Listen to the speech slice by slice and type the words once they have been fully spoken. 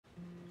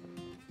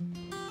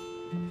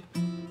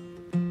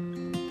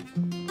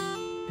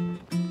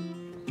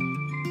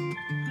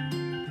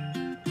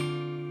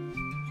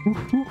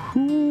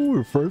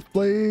Woohoo! First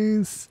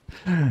place!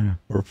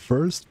 Our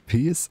first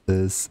piece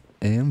is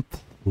in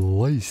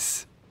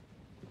place.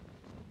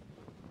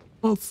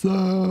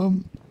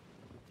 Awesome!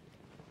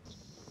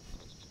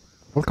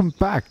 Welcome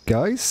back,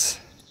 guys.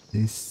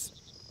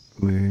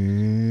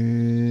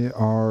 We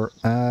are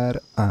at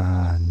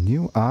a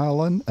new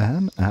island,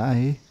 and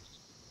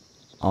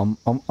I'm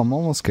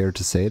almost scared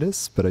to say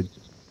this, but I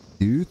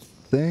do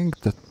think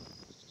that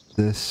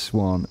this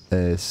one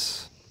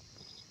is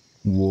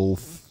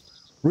wolf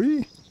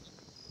free,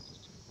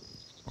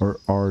 or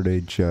are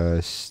they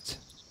just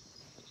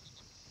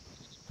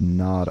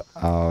not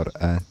out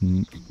at...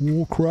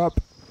 Oh crap!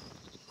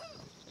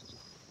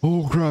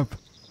 Oh crap!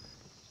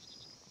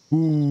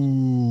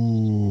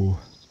 Ooh.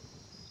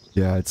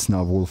 Yeah, it's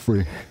not wolf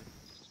free.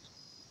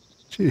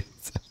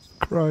 Jesus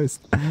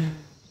Christ.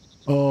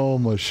 Oh,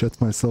 almost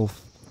shit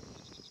myself.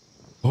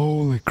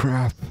 Holy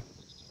crap.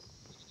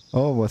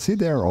 Oh, was he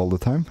there all the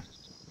time?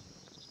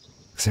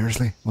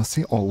 Seriously, was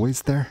he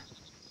always there?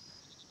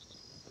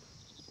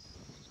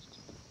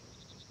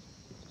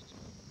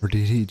 Or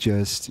did he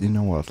just, you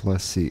know what,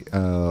 let's see,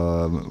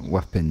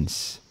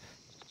 weapons.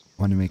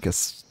 Want to make a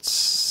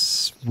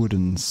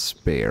wooden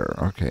spear.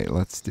 Okay,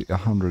 let's do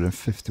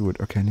 150 wood.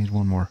 Okay, I need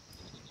one more.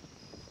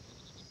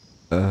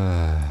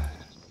 Yep.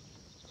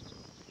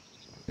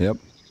 Here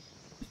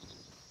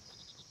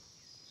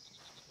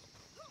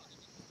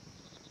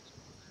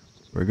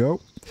we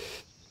go.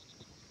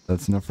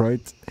 That's enough,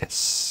 right?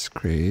 Yes,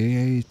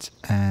 create,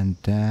 and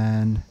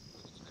then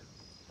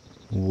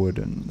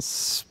wooden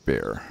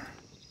spear.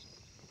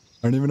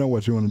 I don't even know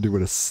what you want to do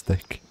with a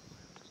stick.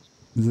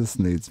 This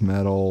needs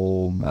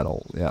metal,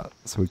 yeah.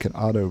 So we can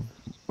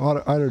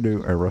either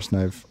do a rust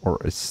knife or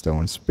a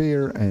stone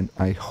spear, and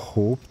I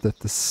hope that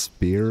the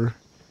spear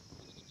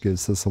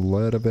gives us a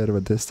little bit of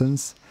a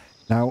distance.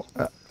 Now,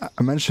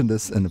 I mentioned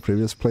this in the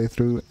previous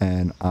playthrough,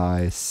 and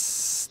I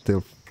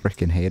still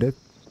freaking hate it.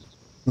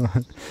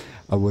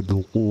 I would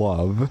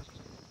love,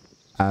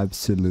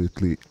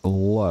 absolutely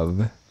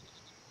love,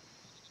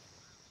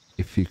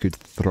 if you could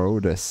throw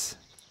this.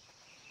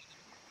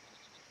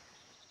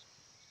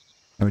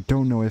 I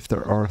don't know if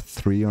there are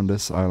 3 on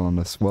this island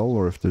as well,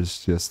 or if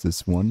there's just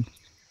this one.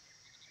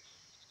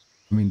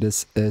 I mean,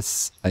 this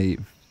is a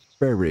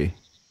very,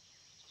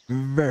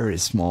 very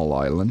small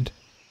island.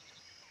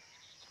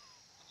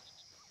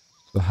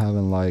 So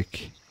having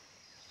like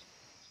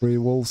 3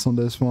 wolves on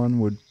this one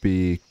would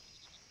be...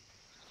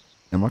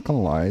 I'm not gonna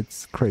lie,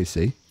 it's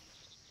crazy.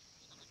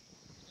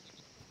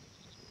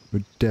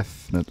 Would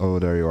definitely... Oh,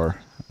 there you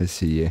are. I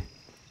see you.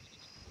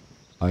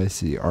 I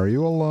see. Are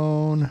you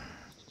alone?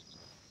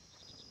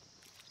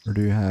 Or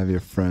do you have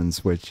your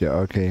friends with you?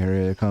 Okay, here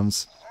it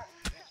comes.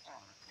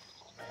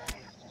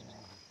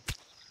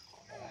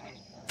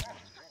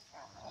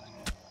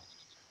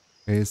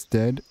 Okay, he's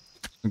dead.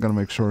 I'm gonna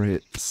make sure he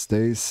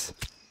stays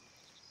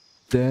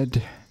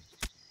dead.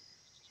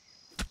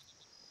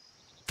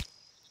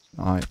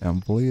 I am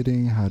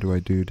bleeding. How do I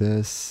do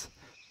this?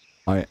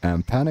 I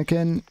am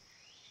panicking.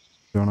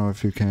 Don't know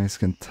if you guys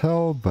can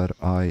tell, but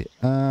I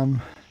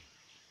am.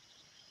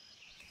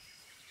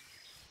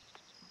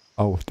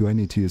 Oh, do I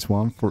need to use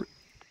one for...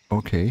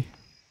 Okay.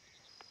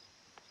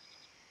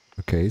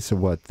 Okay, so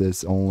what?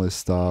 This only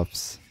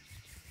stops...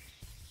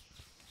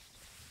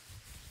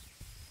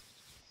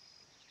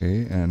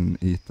 Okay, and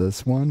eat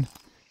this one.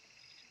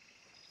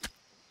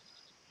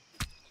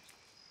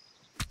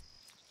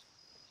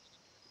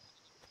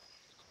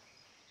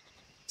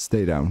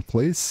 Stay down,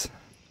 please.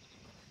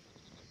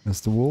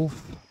 Mr.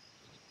 Wolf.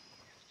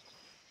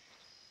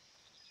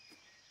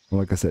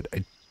 Like I said,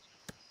 I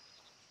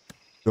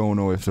don't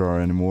know if there are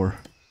any more.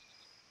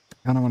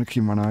 Kinda wanna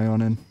keep an eye on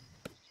him.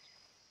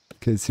 In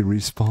case he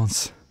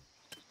respawns.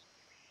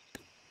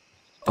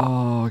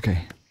 Oh,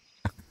 okay.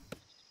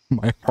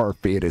 My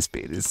heartbeat is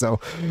beating, so...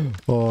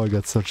 Oh, I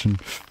got such an...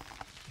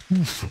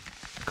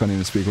 Can't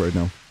even speak right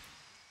now.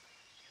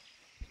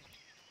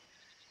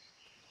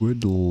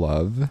 Would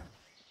love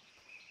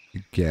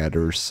to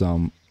gather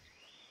some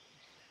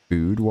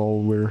food while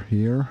we're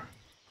here.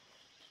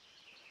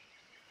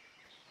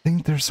 I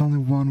think there's only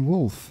one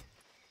wolf.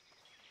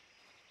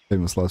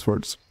 Famous last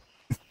words.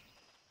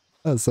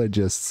 As I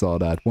just saw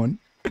that one.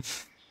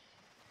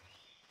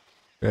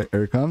 Okay,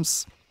 here it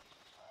comes.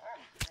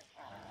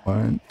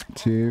 1,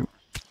 2,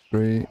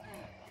 3,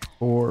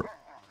 4,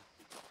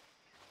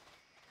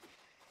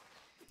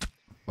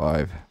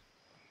 5.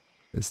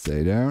 Just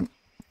stay down.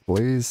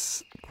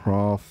 Please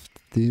craft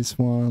these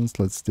ones.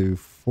 Let's do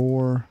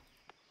 4.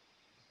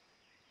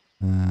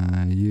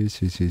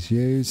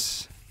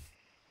 Use.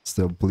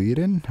 Still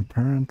bleeding,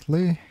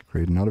 apparently.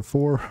 Create another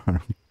 4. I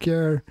don't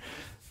care.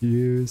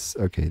 Use.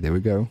 Okay, there we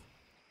go.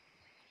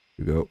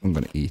 Here we go. I'm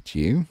gonna eat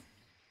you.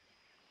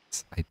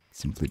 I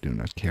simply do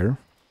not care.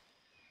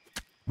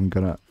 I'm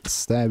gonna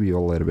stab you a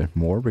little bit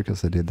more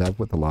because I did that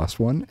with the last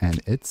one, and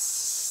it's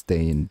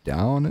staying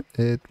down,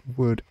 it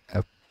would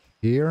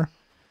appear.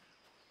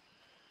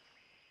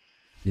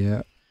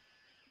 Yeah.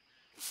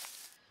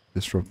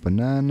 Disrupt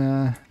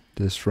banana.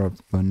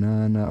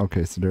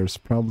 Okay, so there's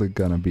probably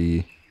gonna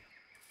be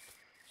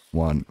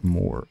one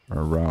more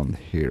around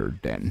here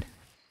then.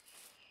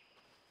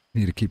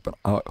 Need to keep an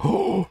eye.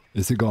 Oh,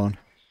 is it gone?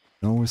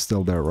 No, it's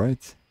still there,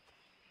 right?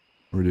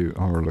 We're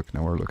looking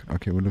now, we're looking.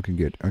 Okay, we're looking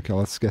good. Okay,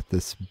 let's get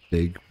this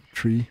big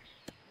tree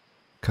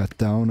cut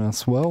down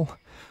as well.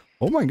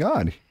 Oh my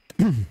god.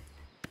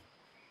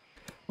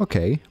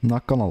 Okay, I'm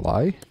not gonna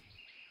lie.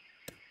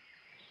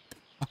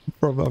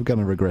 I'm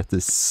gonna regret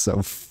this so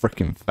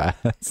freaking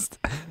fast.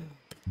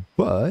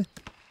 But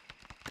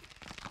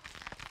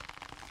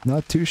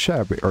not too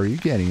shabby. Are you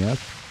getting it?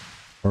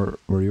 Or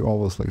were you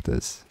always like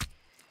this?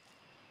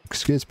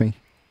 Excuse me.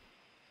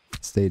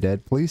 Stay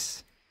dead,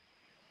 please.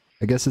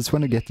 I guess it's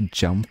when I get to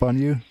jump on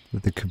you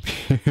that they could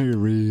be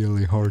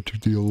really hard to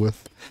deal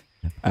with.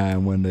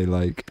 And when they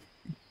like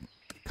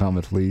come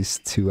at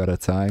least 2 at a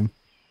time.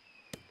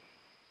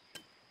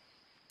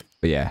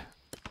 But yeah.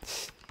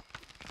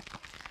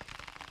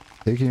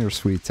 Taking your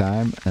sweet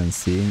time and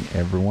seeing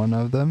every one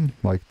of them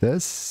like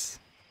this,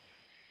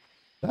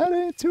 that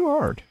ain't too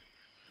hard.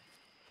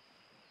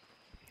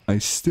 I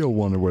still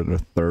wonder where the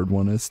third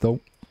one is though.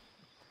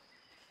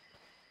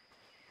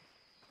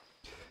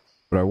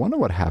 But I wonder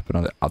what happened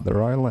on the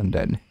other island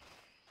then.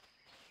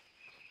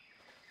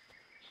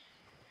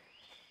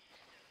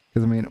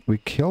 Because I mean, we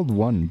killed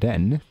one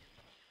then.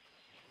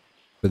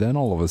 But then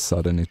all of a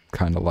sudden it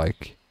kind of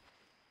like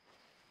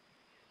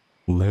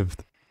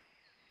lived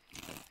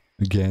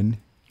again.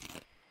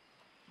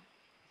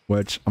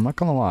 Which, I'm not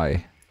gonna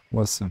lie,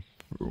 was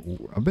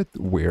a bit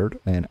weird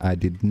and I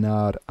did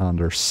not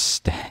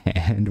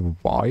understand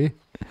why.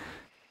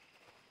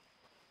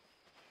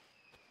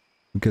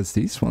 Because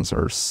these ones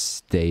are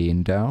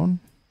staying down.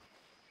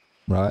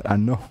 Right, I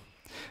know.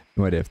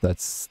 No idea if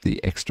that's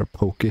the extra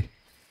pokey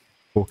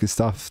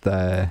stuff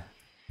that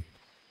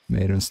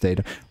made them stay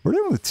down. Were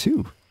there only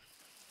 2?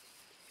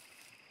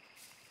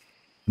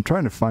 I'm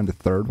trying to find the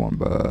third one,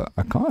 but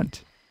I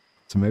can't.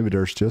 So maybe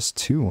there's just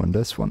 2 on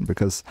this one,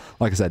 because,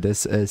 like I said,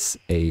 this is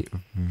a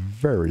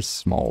very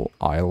small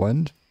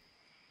island.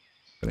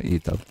 Gonna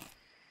eat that.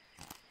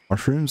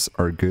 Mushrooms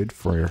are good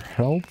for your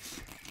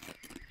health.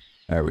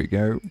 There we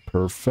go.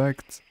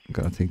 Perfect. I'm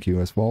gonna thank you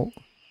as well.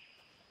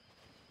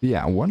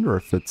 Yeah, I wonder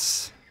if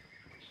it's...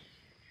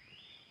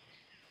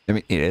 I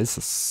mean, it is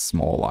a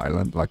small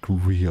island, like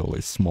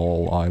really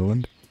small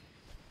island.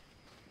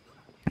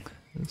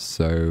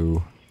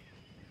 So...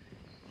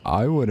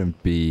 I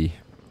wouldn't be...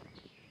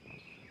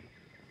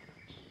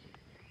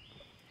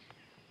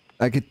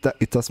 Like,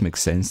 it does make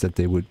sense that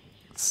they would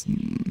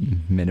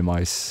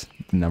minimize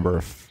the number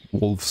of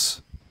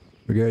wolves.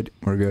 We're good,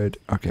 we're good.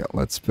 Okay,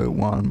 let's put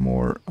one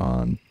more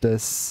on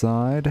this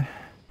side.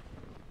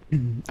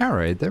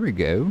 Alright, there we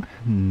go.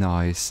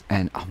 Nice.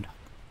 And, oh no,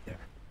 there.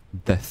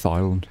 Death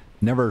Island.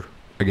 Never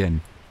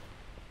again.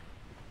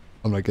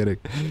 I'm not kidding.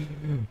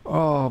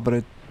 Oh, but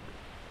I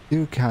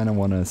do kind of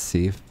want to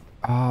see if...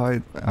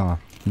 Okay,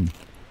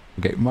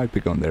 might be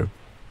going there.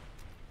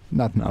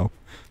 Not now,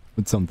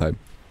 but sometime.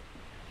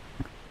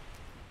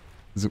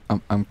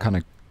 I'm kind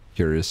of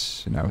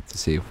curious, you know, to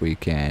see if we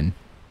can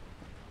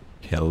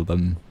kill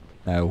them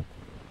now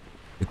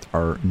with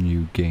our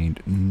new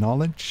gained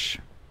knowledge.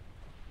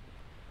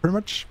 Pretty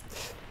much.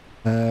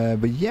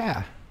 But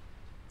yeah.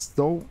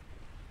 So,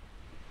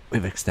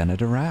 we've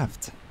extended a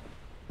raft.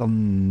 A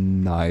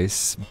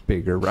nice,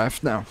 bigger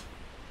raft now.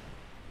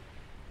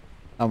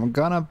 I'm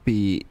not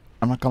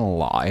gonna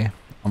lie.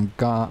 I'm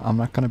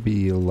not gonna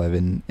be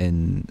living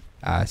in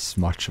as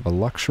much of a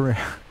luxury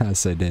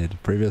as I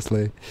did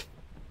previously.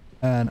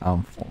 And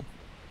I'm full.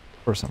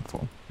 Of course I'm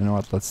full. You know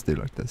what? Let's do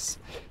like this.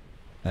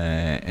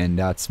 And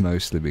that's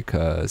mostly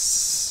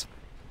because...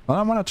 Well,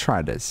 I want to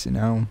try this, you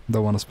know?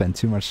 Don't want to spend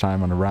too much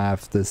time on the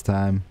raft this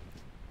time.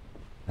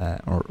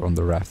 Or on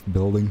the raft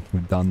building.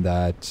 We've done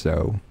that,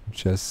 so...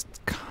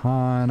 Just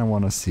kind of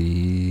want to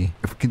see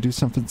if we can do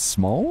something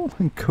small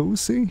and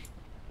cozy.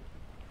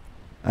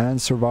 And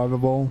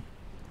survivable.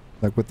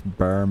 Like with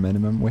bare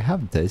minimum. We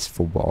have this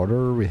for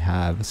water, we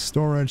have a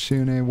storage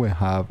unit, we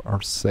have our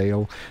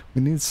sail.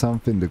 We need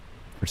something to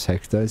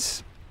protect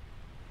us.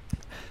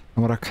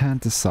 And what I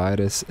can't decide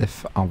is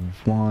if I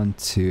want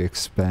to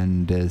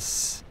expand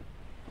this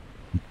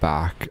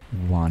back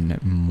one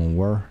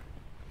more.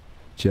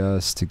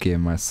 Just to give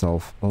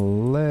myself a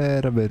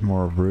little bit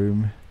more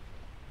room.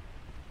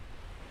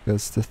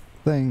 Because the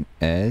thing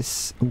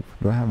is... Ooh,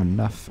 do I have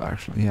enough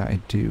actually? Yeah, I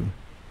do.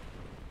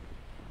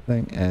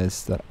 Thing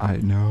is that I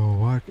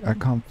know I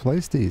can't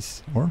place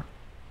these, or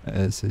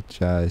is it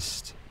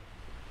just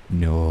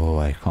no,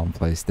 I can't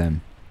place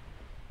them?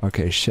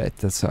 Okay, shit,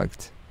 that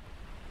sucked.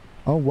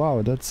 Oh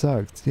wow, that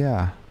sucked.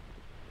 Yeah,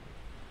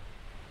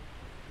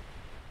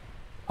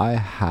 I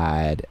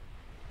had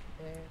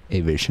a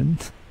vision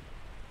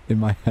in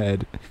my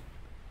head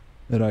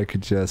that I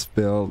could just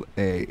build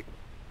a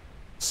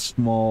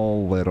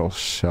small little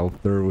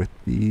shelter with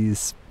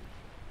these,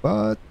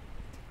 but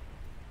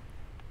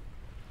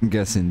I'm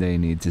guessing they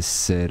need to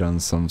sit on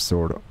some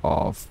sort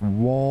of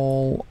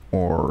wall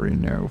or, you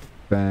know,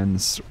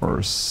 fence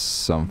or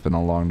something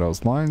along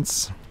those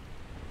lines.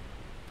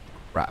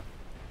 Crap.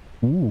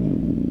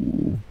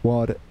 Ooh,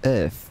 what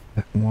if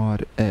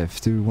What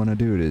if? Do we want to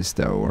do this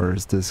though, or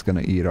is this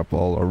gonna eat up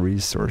all our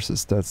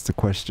resources? That's the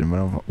question.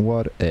 But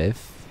what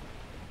if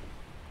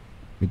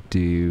we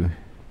do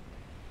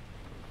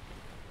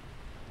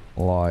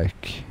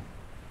like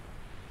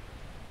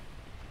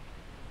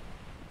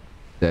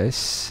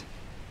this?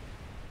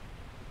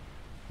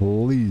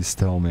 Please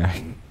tell me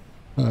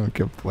I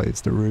can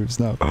place the roofs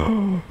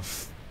now.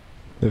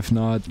 If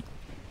not,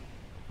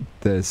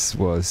 this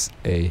was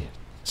a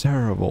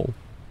terrible,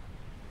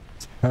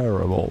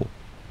 terrible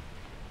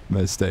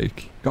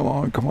mistake. Come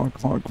on, come on,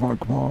 come on, come on,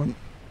 come on.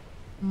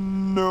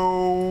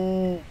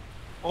 No.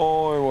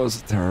 Oh, it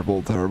was a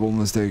terrible, terrible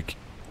mistake.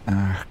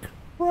 Ah,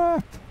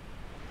 crap.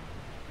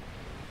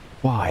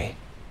 Why?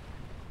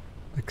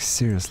 Like,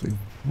 seriously,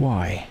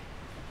 why?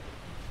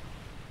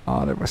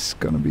 Oh, that was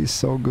gonna be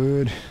so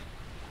good.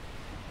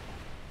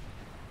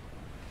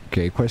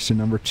 Okay, question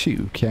number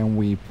 2. Can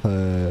we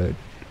put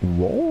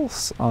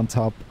walls on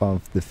top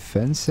of the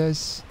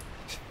fences?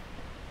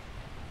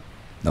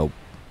 Nope.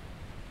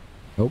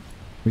 Nope,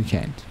 we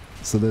can't.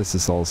 So this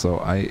is also...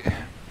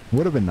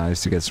 would have been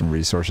nice to get some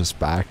resources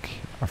back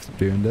after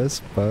doing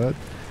this, but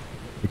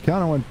we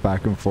kind of went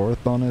back and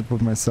forth on it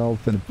with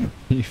myself in a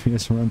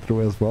previous run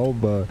through as well,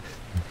 but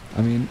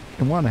I mean,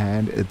 in one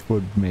hand, it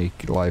would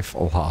make life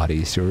a lot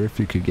easier if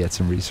you could get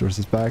some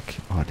resources back.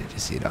 Oh, did you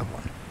see that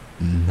one?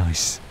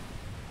 Nice.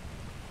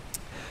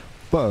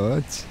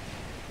 But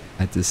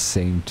at the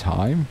same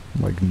time,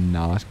 like,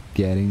 not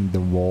getting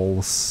the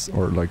walls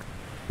or like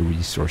the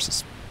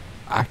resources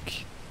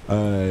back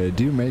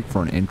do make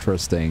for an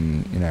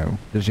interesting, you know,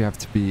 that you have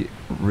to be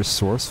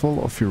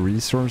resourceful of your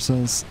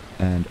resources,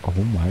 and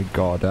oh my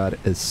god, that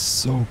is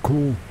so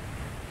cool.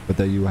 But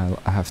then you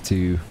have to,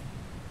 you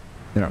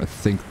know,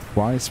 think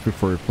twice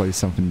before you place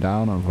something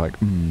down. I'm like,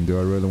 do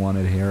I really want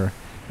it here?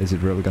 Is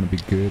it really gonna be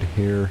good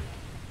here?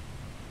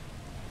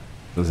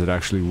 Does it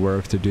actually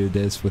work to do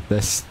this with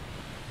this?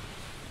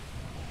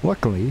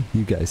 Luckily,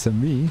 you guys and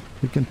me,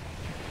 we can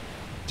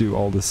do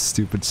all this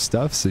stupid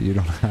stuff so you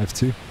don't have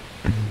to.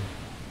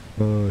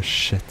 Oh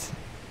shit.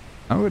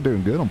 We're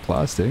doing good on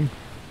plastic.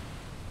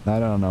 I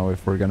don't know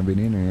if we're gonna be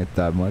needing it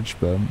that much,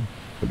 but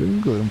we're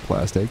doing good on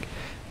plastic.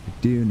 We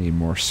do need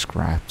more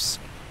scraps.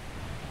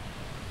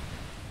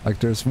 Like,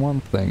 there's one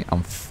thing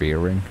I'm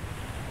fearing.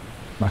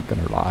 Not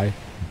gonna lie.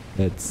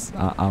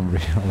 I'm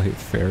really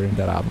fearing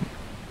that I'm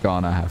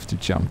gonna have to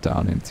jump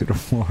down into the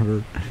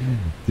water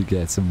to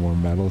get some more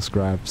metal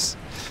scraps.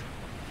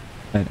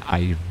 And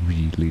I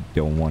really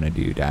don't want to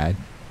do that.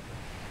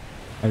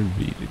 I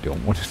really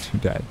don't want to do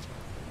that.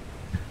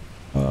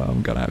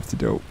 I'm gonna have to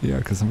do, yeah,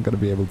 because I'm gonna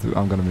be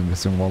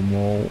missing one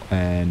wall,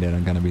 and then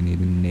I'm gonna be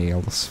needing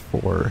nails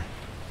for...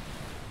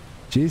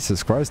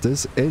 Jesus Christ,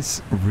 this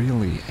is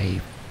really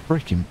a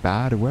freaking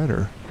bad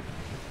weather.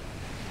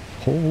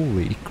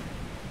 Holy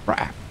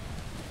crap.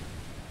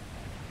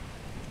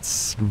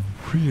 It's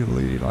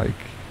really like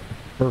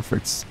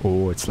perfect.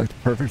 Oh, it's like the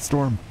perfect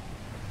storm.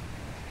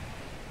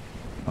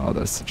 Oh,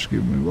 that's such a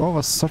good movie. Oh, it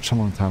was such a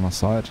long time I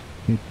saw it.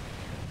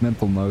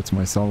 Mental note to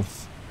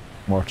myself.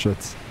 Watch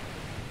it.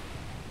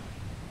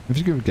 If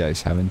you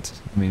guys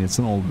haven't, I mean, it's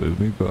an old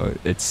movie, but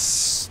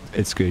it's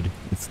good.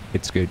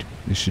 It's good.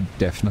 You should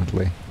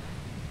definitely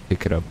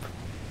pick it up.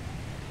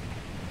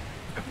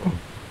 Oh.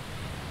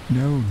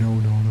 No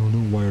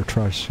wire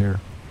trash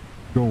here.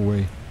 Go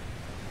away.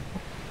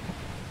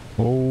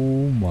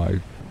 Oh my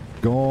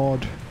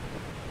god.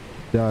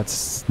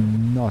 That's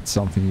not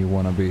something you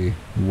want to be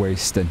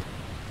wasting.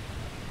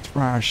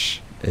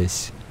 Trash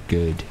is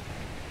good.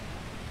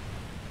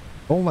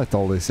 Don't let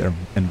all these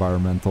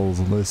environmental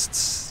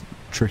lists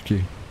trick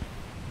you.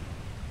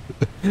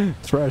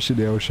 Trash in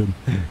the ocean.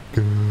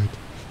 Good.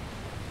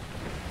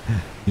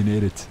 You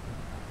need it.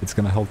 It's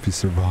gonna help you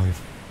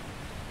survive.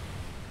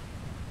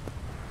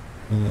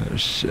 Oh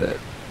shit.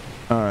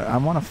 Alright, I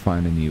wanna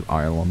find a new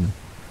island.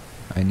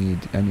 I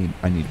need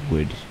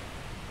wood.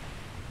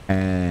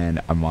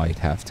 And I might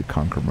have to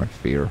conquer my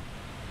fear.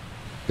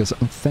 Because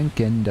I'm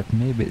thinking that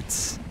maybe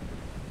it's...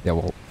 Yeah,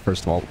 well,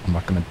 first of all, I'm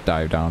not gonna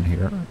dive down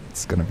here.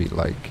 It's gonna be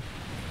like...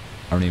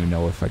 I don't even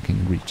know if I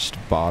can reach the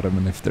bottom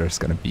and if there's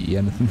gonna be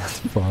anything at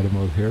the bottom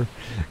of here.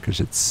 Because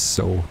it's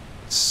so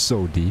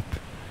deep.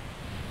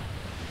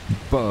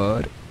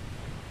 But...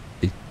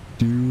 I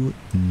do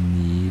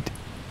need...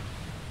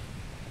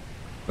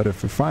 But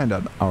if we find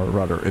an... Or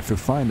rather, if we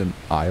find an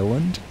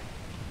island...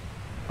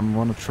 I'm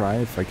gonna try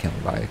if I can,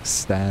 like,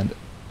 stand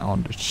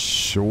on the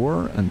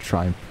shore and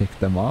try and pick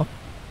them up.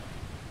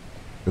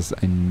 Because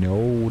I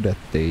know that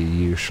they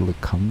usually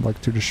come,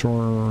 like, to the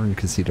shore. You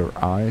can see their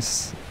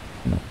eyes.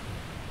 You know,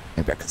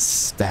 maybe I can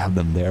stab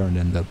them there and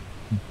then they'll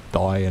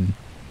die and...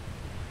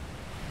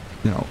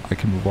 You know, I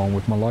can move on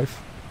with my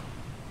life.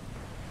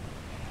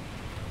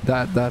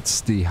 That's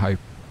the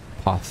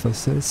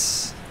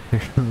hypothesis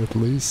here, at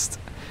least.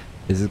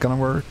 Is it gonna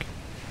work?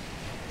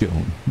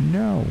 Don't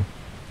know.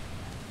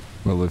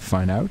 Will we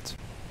find out?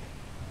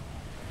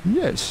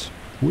 Yes,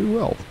 we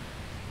will.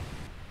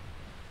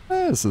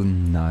 There's a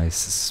nice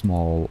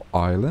small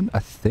island. I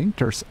think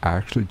there's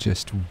actually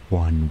just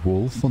one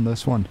wolf on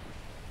this one.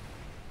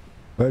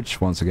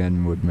 Which, once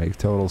again, would make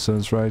total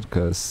sense, right?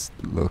 Because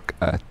look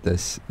at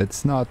this.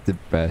 It's not the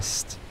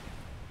best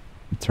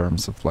in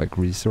terms of, like,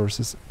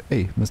 resources.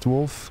 Hey, Mr.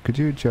 Wolf, could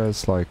you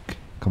just, like,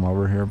 come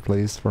over here,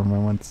 please, for a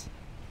moment?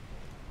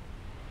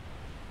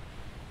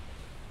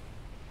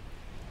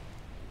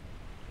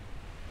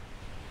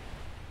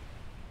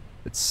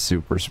 It's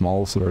super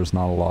small, so there's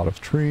not a lot of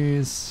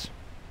trees.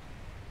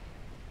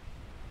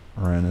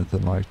 Or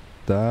anything like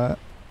that.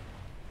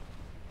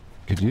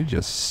 Could you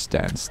just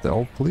stand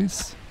still,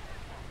 please?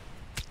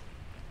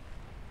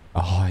 Oh,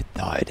 I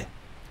died.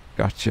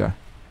 Gotcha.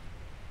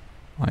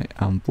 I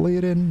am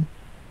bleeding.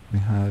 We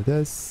have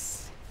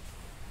this.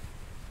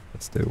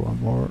 Let's do one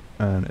more.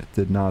 And it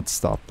did not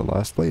stop the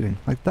last bleeding.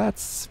 Like,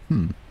 that's...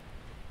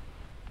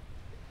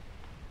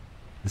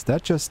 Is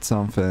that just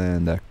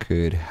something that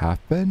could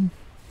happen?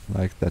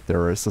 Like, that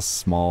there is a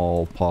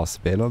small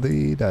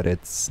possibility that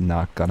it's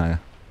not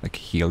gonna, like,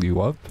 heal you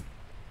up?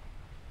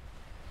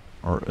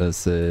 Or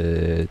is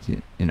it,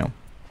 you know,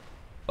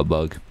 a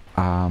bug?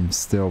 I'm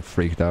still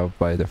freaked out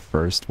by the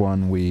first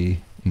one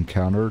we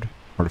encountered,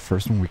 or the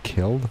first one we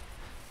killed,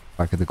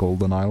 back at the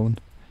Golden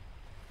Island.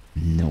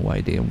 No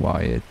idea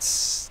why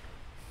it,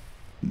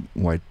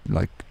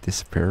 like,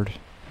 disappeared.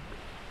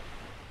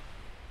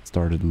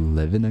 Started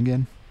living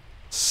again.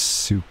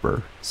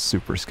 Super,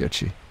 super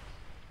sketchy,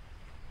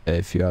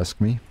 if you ask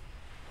me.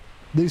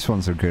 These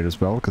ones are good as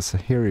well, because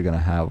here you're gonna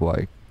have,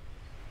 like...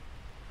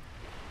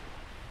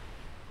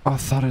 Oh, I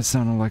thought it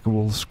sounded like a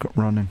wolf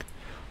running.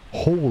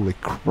 Holy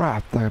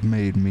crap, that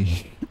made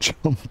me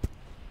jump.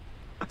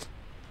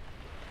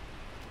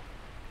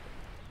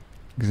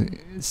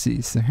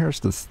 See, so here's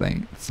this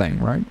thing,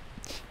 right?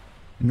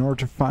 In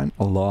order to find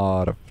a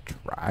lot of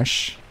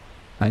trash,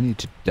 I need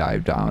to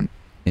dive down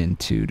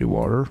into the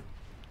water.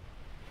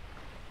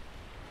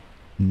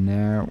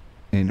 Now,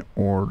 in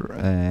order,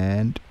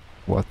 and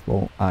what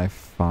will I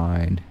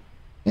find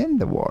in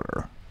the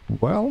water?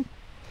 Well,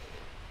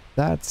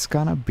 that's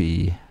gonna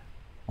be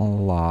a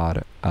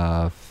lot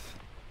of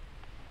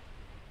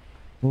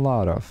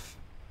well,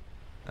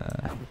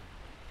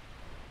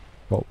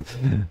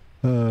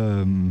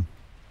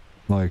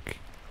 like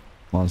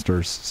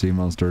monsters, sea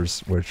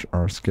monsters, which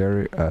are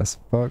scary as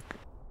fuck,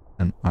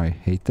 and I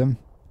hate them.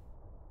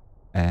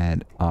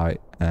 And I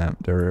am,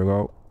 there you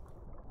go.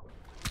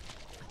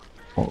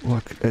 Oh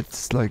look,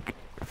 it's like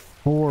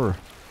 3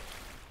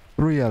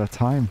 at a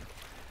time.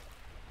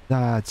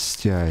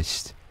 That's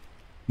just,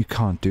 you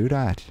can't do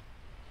that.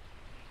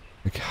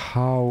 Like,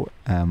 how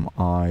am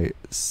I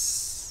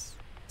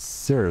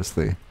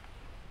seriously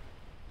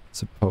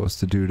supposed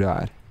to do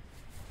that?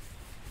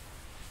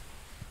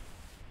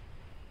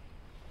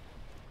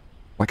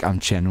 Like, I'm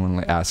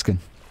genuinely asking.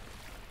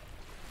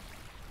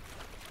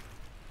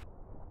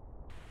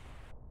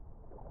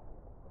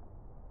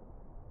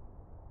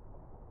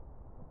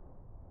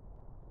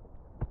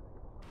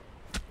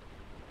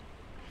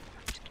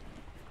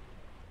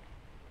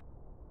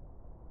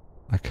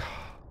 Like,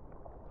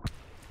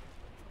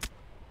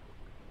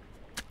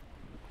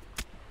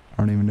 I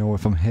don't even know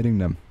if I'm hitting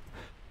them.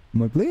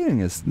 My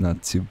bleeding is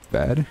not too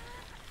bad.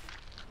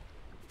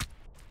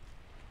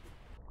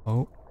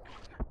 Oh.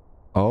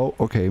 Oh,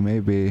 okay,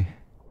 maybe.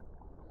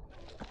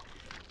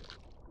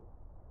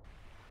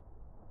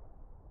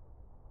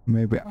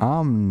 Maybe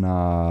I'm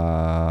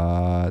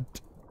not.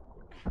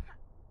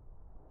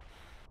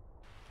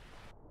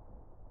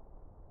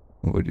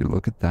 Would you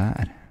look at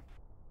that?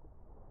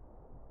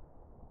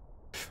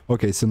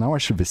 Okay, so now I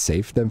should be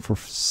safe then for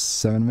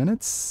 7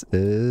 minutes?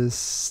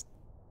 Is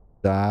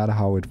that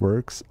how it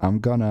works? I'm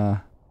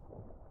gonna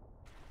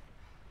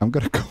go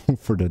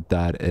for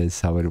that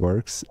is how it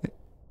works.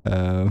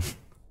 But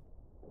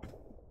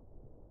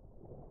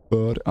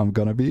I'm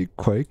gonna be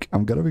quick.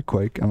 I'm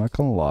not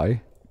gonna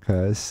lie,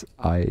 because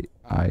I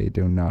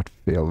do not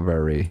feel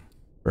very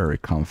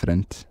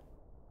confident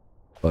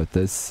about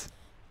this.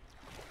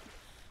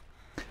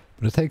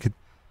 But I take it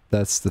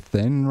that's the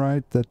thing,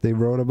 right, that they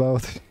wrote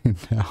about in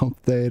the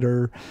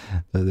updater,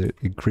 that they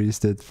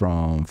increased it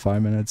from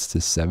 5 minutes to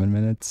 7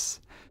 minutes.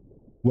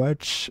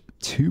 Which,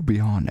 to be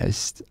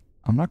honest,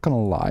 I'm not gonna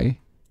lie,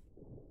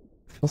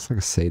 it feels like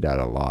I say that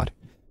a lot,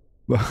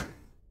 but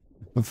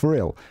for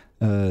real,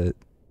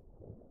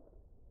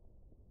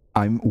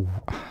 I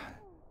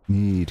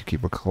need to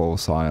keep a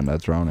close eye on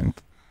that drowning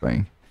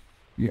thing.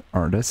 Yeah,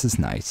 this is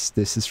nice.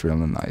 This is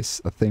really nice.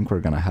 I think we're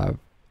gonna have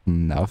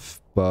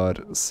enough,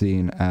 but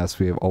seeing as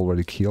we have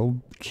already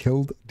killed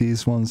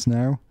these ones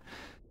now,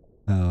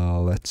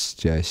 let's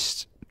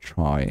just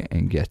try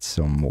and get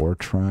some more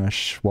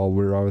trash while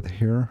we're out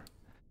here.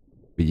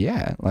 But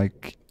yeah,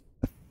 like,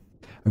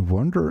 I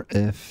wonder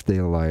if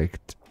they, like,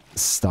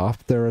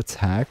 stopped their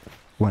attack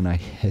when I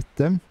hit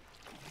them.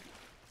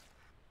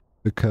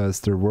 Because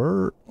there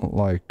were,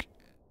 like,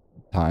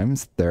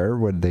 times there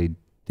when they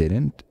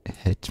didn't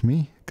hit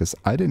me, because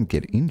I didn't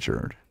get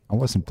injured. I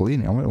wasn't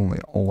bleeding. I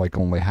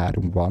only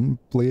had one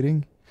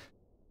bleeding,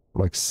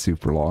 like,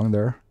 super long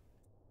there.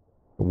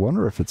 I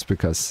wonder if it's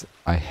because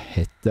I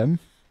hit them,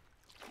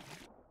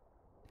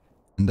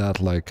 and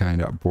that, like,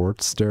 kind of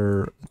aborts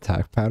their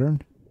attack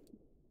pattern.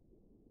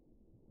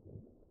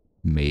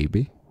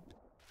 Maybe.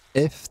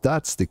 If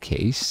that's the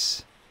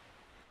case,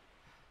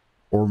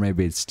 or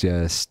maybe it's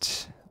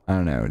just, I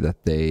don't know,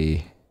 that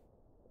they...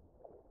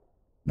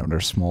 No, they're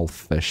small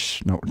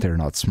fish. No, they're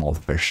not small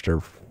fish.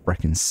 They're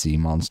freaking sea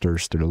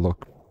monsters. They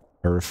look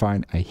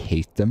terrifying. I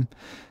hate them.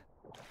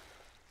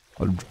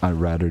 I'd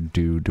rather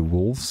do the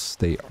wolves.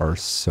 They are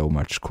so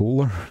much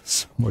cooler.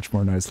 So much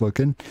more nice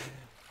looking.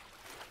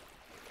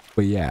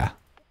 But yeah.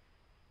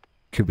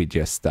 Could be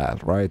just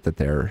that, right? That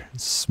they're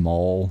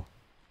small.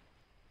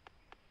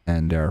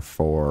 And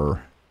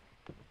therefore...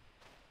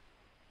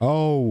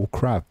 Oh,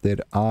 crap.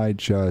 Did I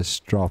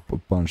just drop a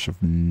bunch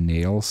of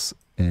nails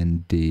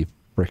in the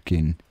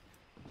freaking...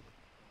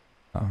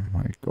 Oh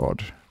my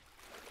god.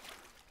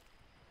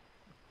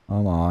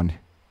 Come on.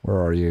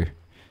 Where are you?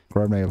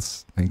 Grab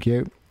nails. Thank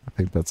you. I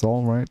think that's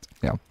all, right?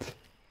 Yeah.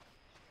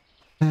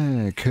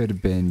 It could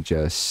have been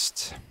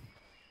just...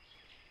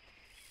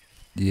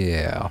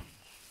 Yeah.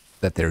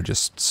 That they're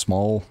just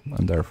small,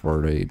 and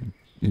therefore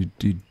you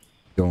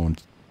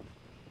don't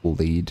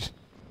bleed.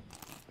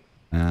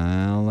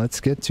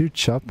 Let's get to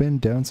chopping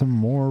down some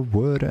more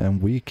wood,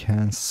 and we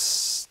can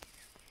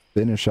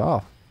finish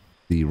off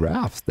the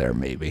raft there,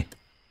 maybe.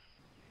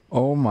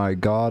 Oh my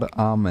god,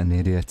 I'm an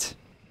idiot.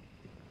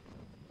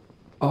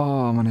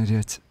 Oh, I'm an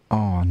idiot.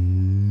 Oh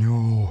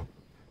no.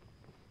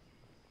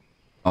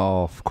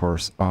 Oh, of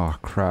course. Oh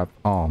crap.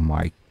 Oh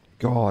my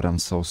god, I'm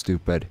so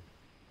stupid.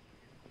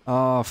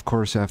 Oh, of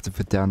course you have to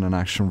put down an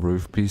actual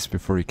roof piece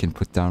before you can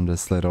put down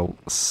this little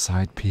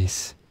side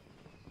piece.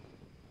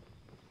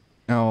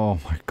 Oh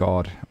my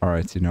god.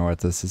 Alright, you know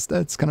what,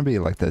 it's gonna be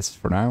like this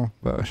for now,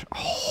 but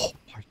oh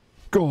my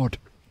god.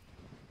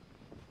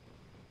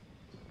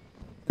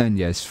 And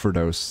yes, for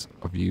those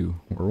of you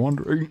who are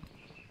wondering,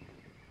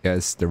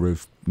 yes, the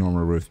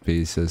normal roof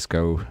pieces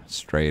go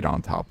straight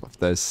on top of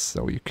this,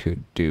 so you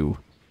could do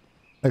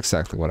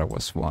exactly what I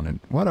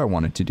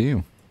wanted to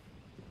do.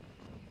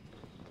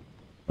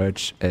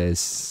 Which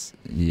is,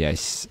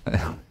 yes,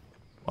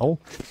 well,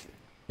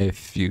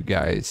 if you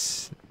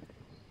guys,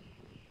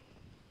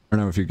 I don't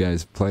know if you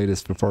guys played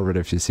this before, but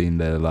if you've seen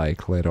the,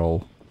 like,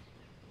 little,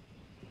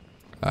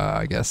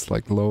 I guess,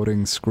 like,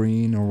 loading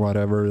screen or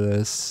whatever it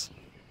is,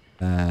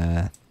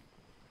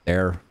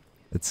 there,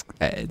 it's,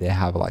 they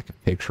have, like, a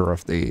picture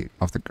of the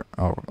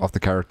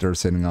character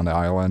sitting on an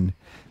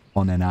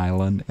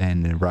island,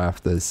 and the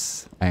raft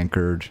is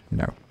anchored, you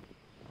know,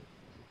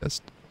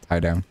 just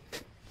tied down.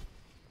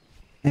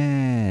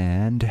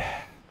 And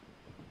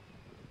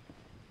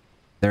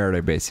there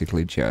they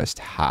basically just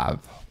have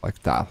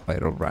like that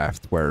little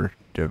raft where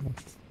the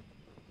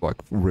like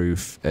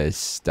roof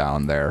is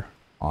down there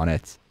on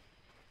it,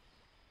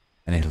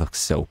 and it looks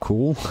so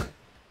cool.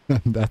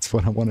 That's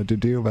what I wanted to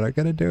do, but I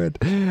gotta do it,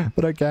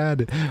 but I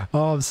can't.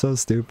 Oh, I'm so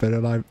stupid,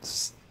 and I'm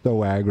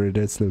so angry.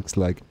 This looks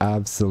like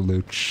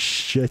absolute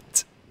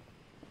shit,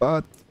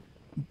 but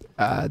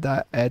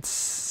that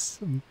it's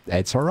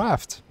a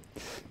raft.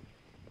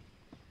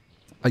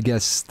 I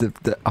guess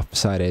the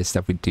upside is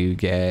that we do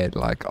get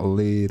like a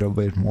little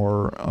bit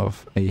more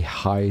of a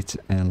height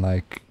and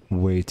like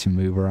way to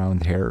move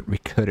around here. We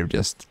could have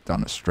just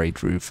done a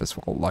straight roof as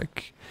well,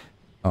 like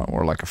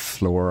or like a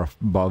floor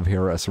above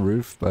here as a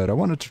roof, but I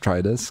wanted to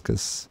try this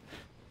because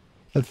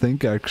I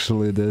think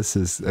actually this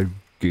is a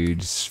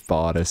good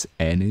spot as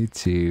any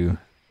to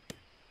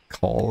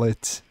call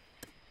it.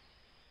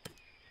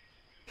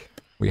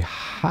 We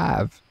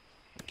have,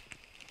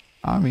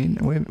 I mean,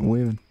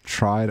 we've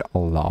tried a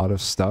lot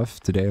of stuff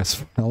today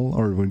as well,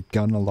 or we've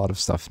gotten a lot of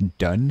stuff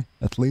done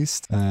at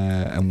least,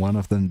 and one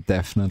of them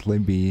definitely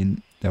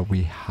being that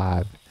we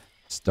have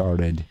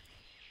started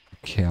to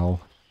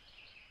kill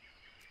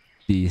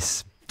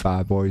these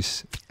bad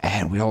boys,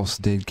 and we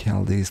also did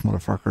kill these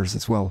motherfuckers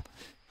as well.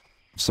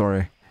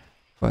 Sorry,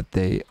 but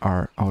they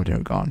are, oh, they're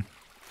gone.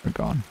 They're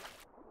gone.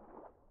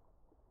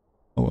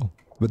 Oh well,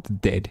 but they're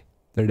dead.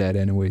 They're dead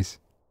anyways.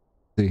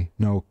 See,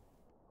 no.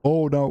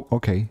 Oh no,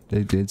 okay,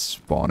 they did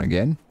spawn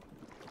again.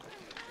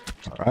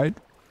 Alright,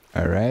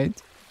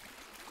 alright.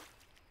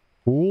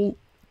 Cool,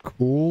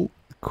 cool,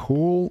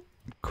 cool,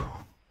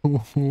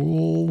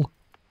 cool.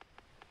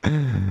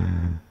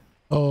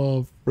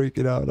 Oh,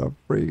 freaking out, I'm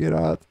freaking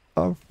out,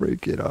 I'm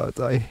freaking out.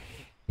 I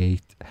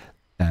hate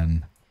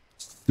them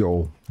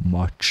so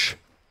much.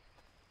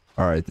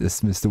 Alright,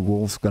 this Mr.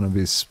 Wolf's gonna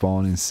be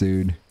spawning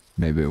soon.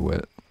 Maybe it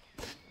will.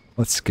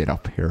 Let's get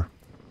up here.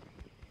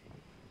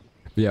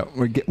 Yeah,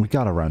 we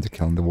got around to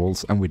killing the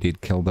wolves, and we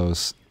did kill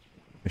those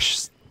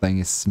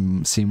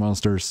sea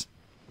monsters.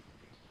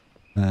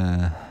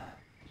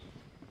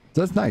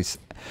 That's nice.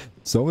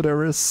 So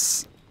there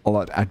is a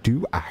lot. I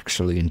do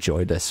actually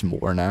enjoy this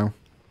more now.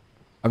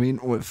 I mean,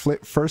 with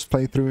first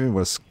playthrough it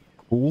was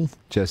cool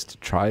just to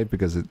try it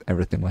because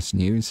everything was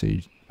new. So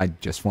I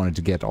just wanted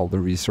to get all the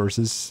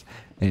resources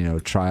and, you know,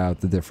 try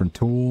out the different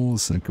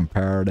tools and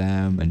compare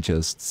them and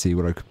just see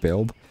what I could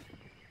build.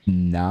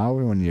 Now,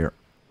 when you're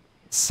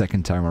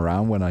second time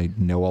around, when I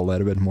know a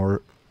little bit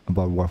more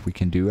about what we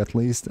can do at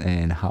least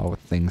and how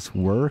things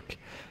work,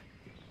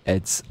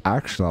 it's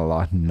actually a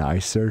lot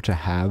nicer to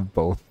have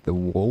both the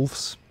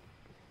wolves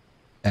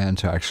and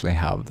to actually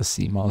have the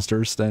sea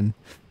monsters then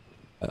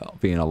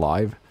being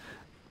alive,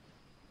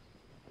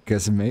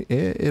 because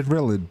it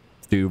really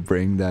do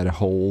bring that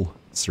whole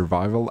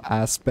survival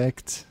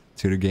aspect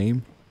to the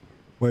game,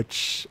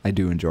 which I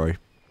do enjoy.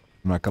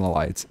 I'm not gonna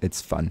lie,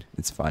 it's fun.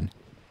 It's fun.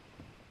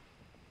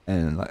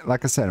 And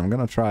like I said, I'm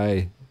gonna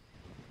try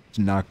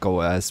to not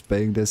go as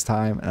big this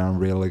time, and I'm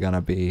really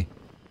gonna be...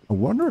 I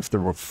wonder if there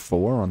were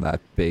 4 on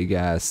that big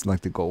ass,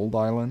 like the gold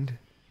island.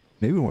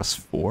 Maybe it was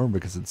 4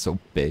 because it's so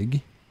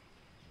big.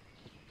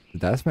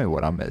 But that's maybe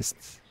what I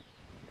missed.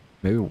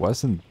 Maybe it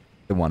wasn't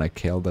the one I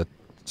killed that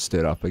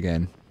stood up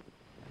again.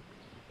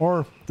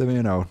 Or, the,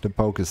 you know, the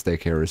poke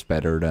stick here is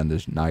better than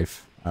the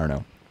knife. I don't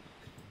know.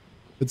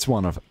 It's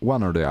one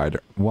or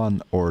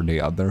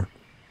the other.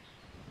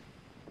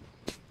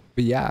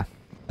 But yeah,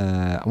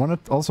 I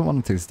also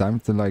want to take this time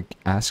to like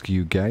ask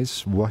you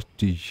guys, what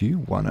do you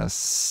want to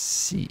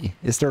see?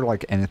 Is there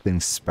like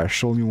anything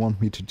special you want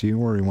me to do,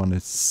 or you want to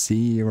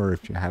see, or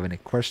if you have any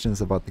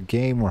questions about the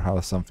game or how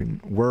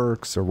something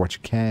works or what you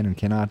can and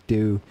cannot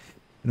do,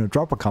 you know,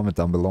 drop a comment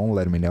down below and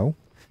let me know.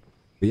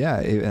 But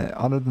yeah,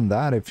 other than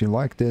that, if you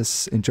like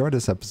this, enjoy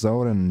this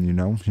episode, and you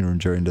know, you're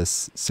enjoying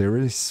this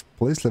series,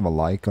 please leave a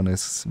like on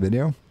this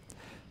video.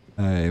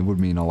 It would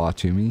mean a lot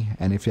to me.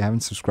 And if you haven't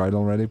subscribed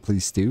already,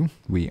 please do.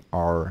 We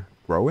are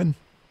growing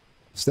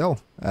still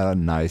at a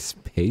nice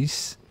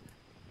pace.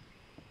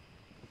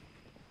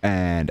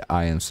 And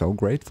I am so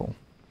grateful.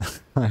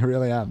 I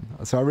really am.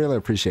 So I really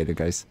appreciate it,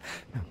 guys.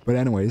 But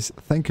anyways,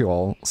 thank you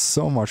all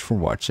so much for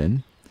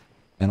watching.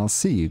 And I'll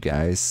see you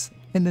guys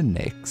in the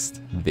next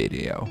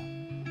video.